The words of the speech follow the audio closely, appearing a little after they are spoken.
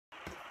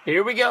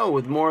Here we go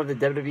with more of the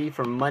WWE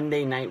from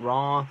Monday Night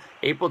Raw,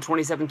 April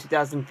 27,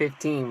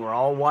 2015. We're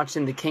all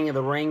watching the King of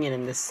the Ring, and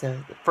in this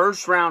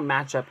first round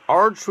matchup,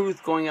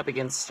 R-Truth going up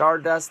against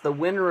Stardust. The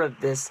winner of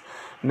this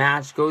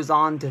match goes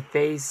on to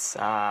face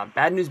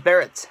Bad News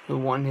Barrett, who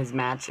won his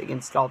match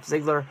against Dolph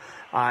Ziggler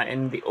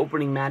in the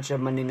opening match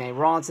of Monday Night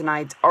Raw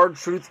tonight.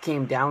 R-Truth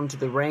came down to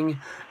the ring.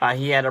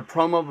 He had a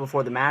promo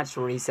before the match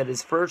where he said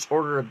his first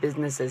order of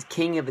business as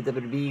King of the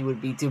WWE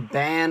would be to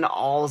ban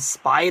all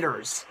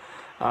spiders.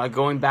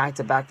 Going back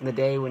in the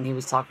day when he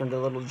was talking to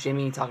little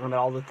Jimmy, talking about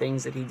all the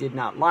things that he did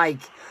not like.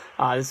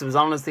 This was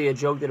honestly a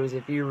joke that was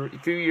a few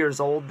years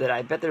old, that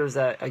I bet there was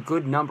a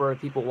good number of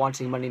people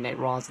watching Monday Night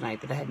Raw tonight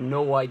that had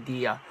no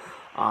idea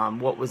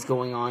what was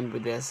going on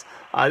with this.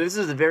 This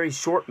is a very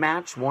short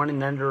match, one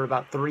in under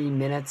about 3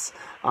 minutes.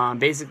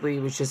 Basically,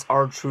 it was just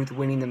R-Truth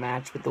winning the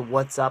match with the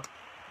what's up.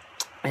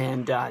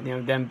 And,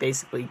 them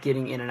basically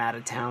getting in and out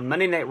of town.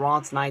 Monday Night Raw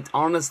tonight,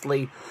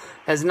 honestly,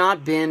 has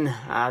not been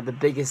the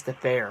biggest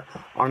affair.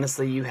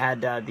 Honestly, you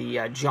had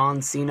the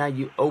John Cena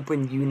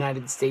Open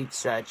United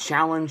States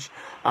Challenge,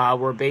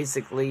 where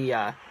basically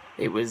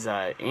it was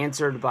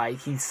answered by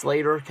Heath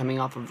Slater, coming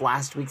off of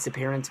last week's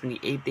appearance when he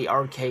ate the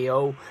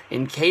RKO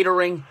in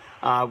catering,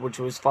 which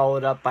was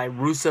followed up by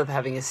Rusev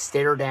having a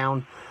stare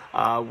down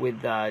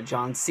with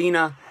John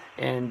Cena,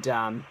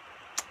 and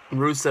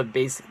Rusev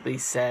basically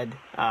said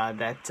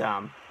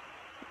that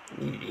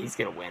he's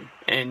gonna win,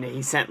 and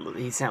he sent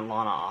Lana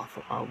off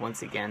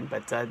once again.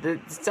 But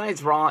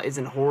tonight's Raw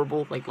isn't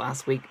horrible like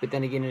last week, but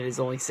then again it is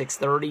only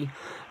 6:30.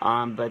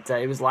 But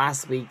it was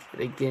last week.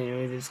 Again,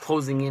 it was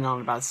closing in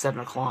on about 7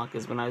 o'clock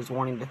is when I was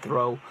wanting to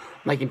throw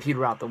my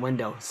computer out the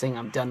window, saying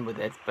I'm done with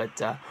it.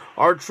 But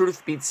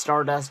R-Truth beats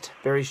Stardust.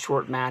 Very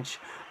short match.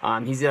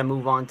 He's going to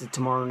move on to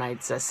tomorrow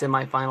night's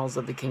semifinals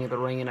of the King of the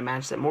Ring in a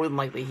match that more than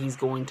likely he's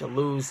going to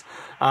lose.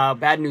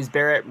 Bad News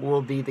Barrett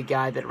will be the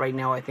guy that right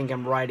now I think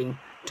I'm riding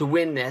to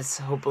win this,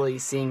 hopefully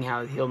seeing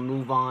how he'll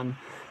move on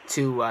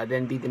to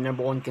then be the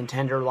number one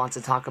contender. Lots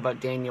of talk about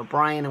Daniel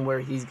Bryan and where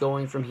he's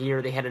going from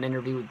here. They had an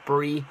interview with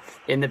Brie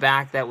in the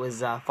back that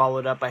was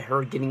followed up by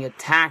her getting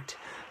attacked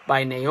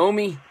by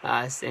Naomi,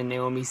 and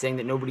Naomi saying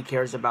that nobody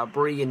cares about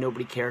Brie and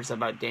nobody cares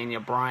about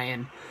Daniel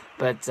Bryan.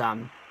 But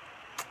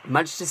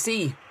much to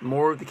see.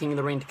 More of the King of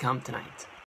the Ring to come tonight.